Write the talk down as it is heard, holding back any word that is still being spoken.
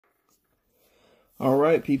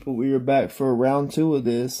Alright people, we are back for round 2 of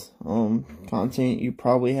this content you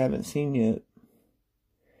probably haven't seen yet.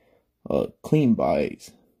 Clean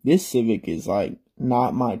bikes. This Civic is like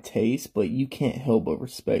not my taste, but you can't help but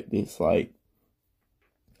respect this. Like,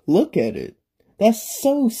 look at it. That's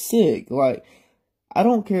so sick. Like, I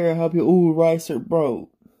don't care how people, ooh, Ricer, bro.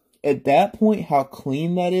 At that point, how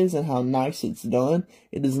clean that is and how nice it's done,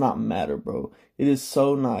 it does not matter, bro. It is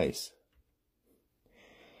so nice.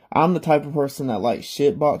 I'm the type of person that likes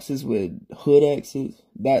shit boxes with hood X's.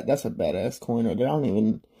 That's a badass coin. I don't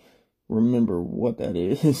even remember what that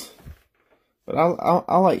is. But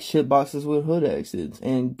I like shit boxes with hood X's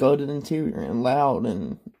and gutted interior and loud,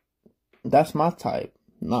 and that's my type.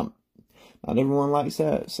 Not everyone likes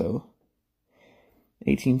that. So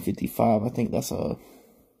 1855, I think that's a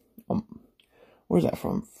where's that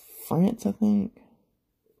from? France, I think.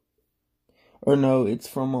 Or no, it's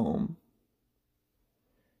from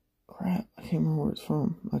crap, I can't remember where it's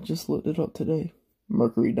from. I just looked it up today.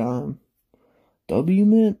 Mercury dime. W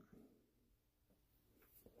mint?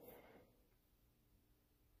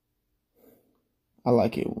 I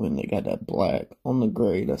like it when they got that black on the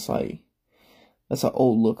gray. That's an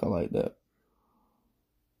old look. I like that.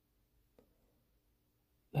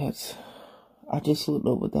 I just looked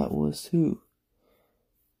up what that was too.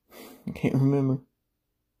 I can't remember.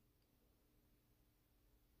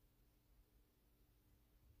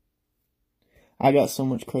 I got so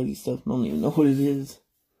much crazy stuff, I don't even know what it is.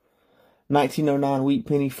 1909 wheat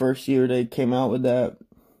penny, first year they came out with that.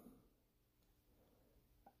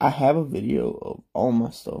 I have a video of all my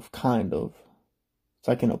stuff, kind of. It's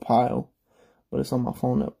like in a pile, but it's on my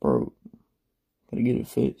phone that broke. Gotta get it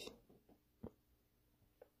fixed.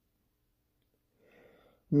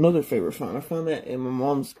 Another favorite find. I found that in my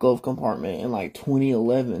mom's glove compartment in like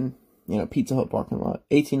 2011 in a Pizza Hut parking lot.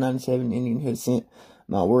 1897 Indian head cent.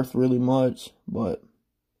 Not worth really much, but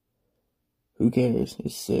who cares?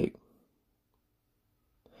 It's sick.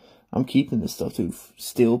 I'm keeping this stuff too.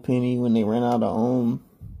 Steel penny when they ran out of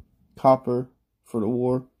copper for the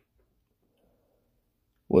war.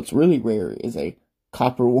 What's really rare is a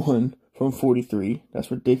copper one from 43.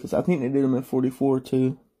 That's ridiculous. I think they did them in 44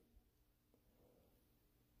 too.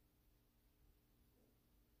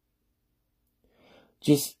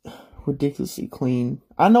 Just ridiculously clean.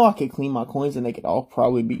 I know I could clean my coins and they could all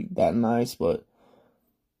probably be that nice, but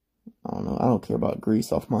I don't know. I don't care about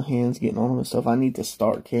grease off my hands getting on them and stuff. I need to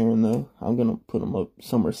start caring though. I'm gonna put them up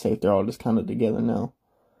somewhere safe. They're all just kind of together now.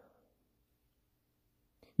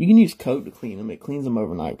 You can use Coke to clean them. It cleans them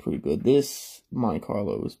overnight pretty good. This Monte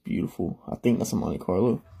Carlo is beautiful. I think that's a Monte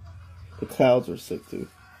Carlo. The clouds are sick too.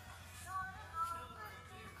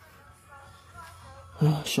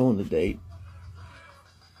 Showing the date.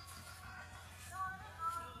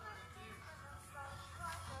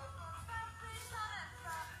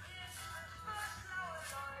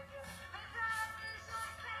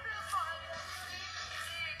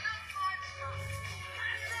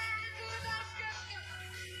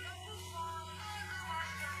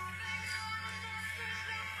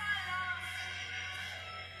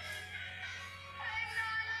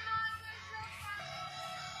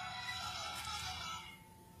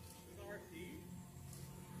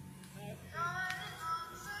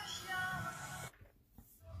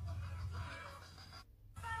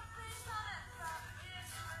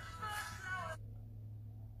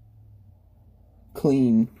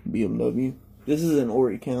 Clean BMW. This is in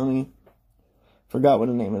Horry County. Forgot what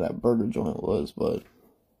the name of that burger joint was, but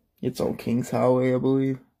it's on Kings Highway, I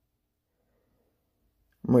believe.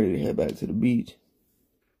 I'm ready to head back to the beach.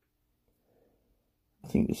 I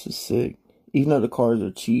think this is sick. Even though the cars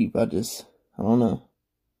are cheap, I don't know.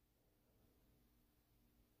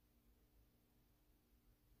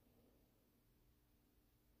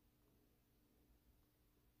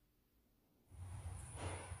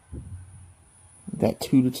 That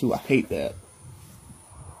 2-2, I hate that.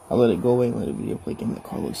 I let it go away and let a video play game. That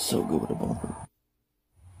car looks so good with a bumper.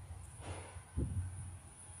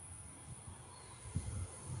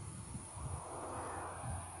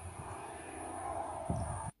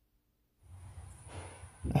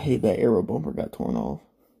 I hate that arrow bumper got torn off.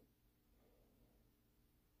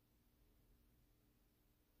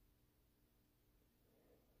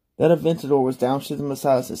 That Aventador was downshifting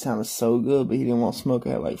besides. It sounded so good, but he didn't want smoke.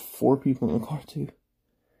 I had like 4 people in the car too.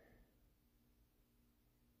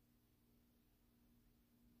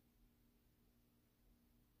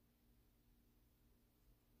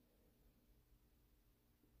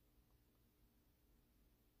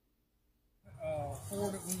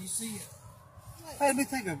 Forward it when you see it. Hey, let me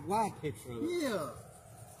take a wild picture of it. Yeah.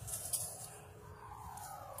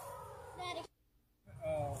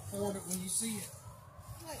 Forward it when you see it.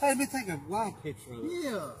 Let me take a wild picture of it.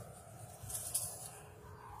 Yeah.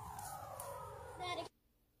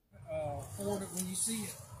 Forward it when you see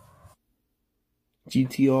it.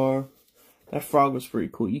 GTR. That frog was pretty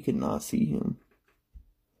cool. You could not see him.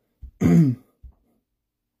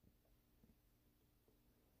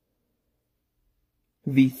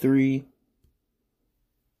 V3.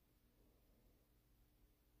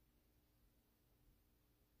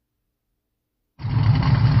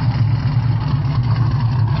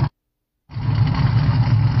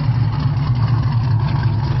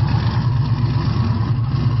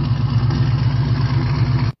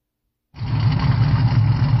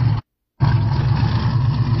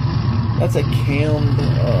 That's a cammed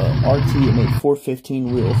RT. It made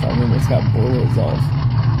 415 wheel. If I remember, it's got blow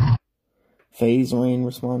exhaust. Phase Rain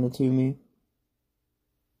responded to me.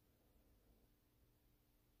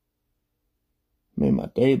 Made my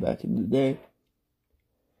day back in the day.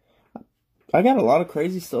 I got a lot of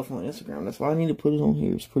crazy stuff on Instagram. That's why I need to put it on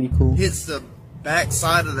here. It's pretty cool. Hits the back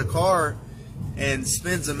side of the car and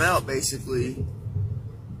spins them out basically.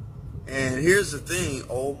 And here's the thing.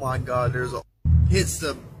 Oh my God, hits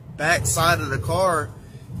the back side of the car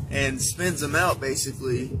and spins them out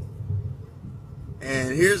basically.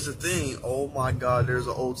 And here's the thing. Oh my God, there's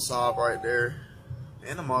an old Saab right there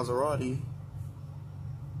and a Maserati.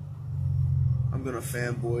 I'm gonna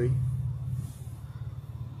fanboy.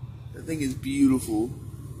 That thing is beautiful.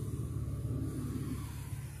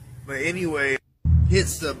 But anyway,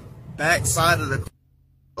 hits the back side of the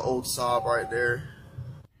old Saab right there.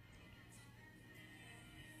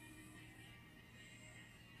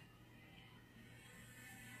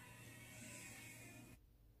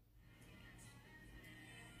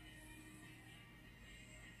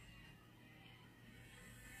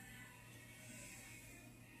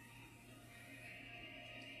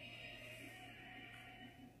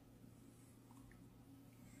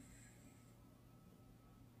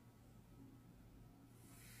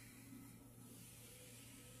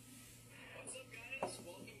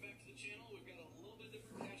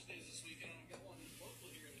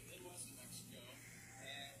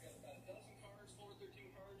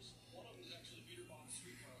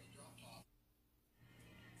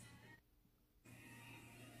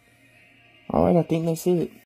 Alright, I think that's it.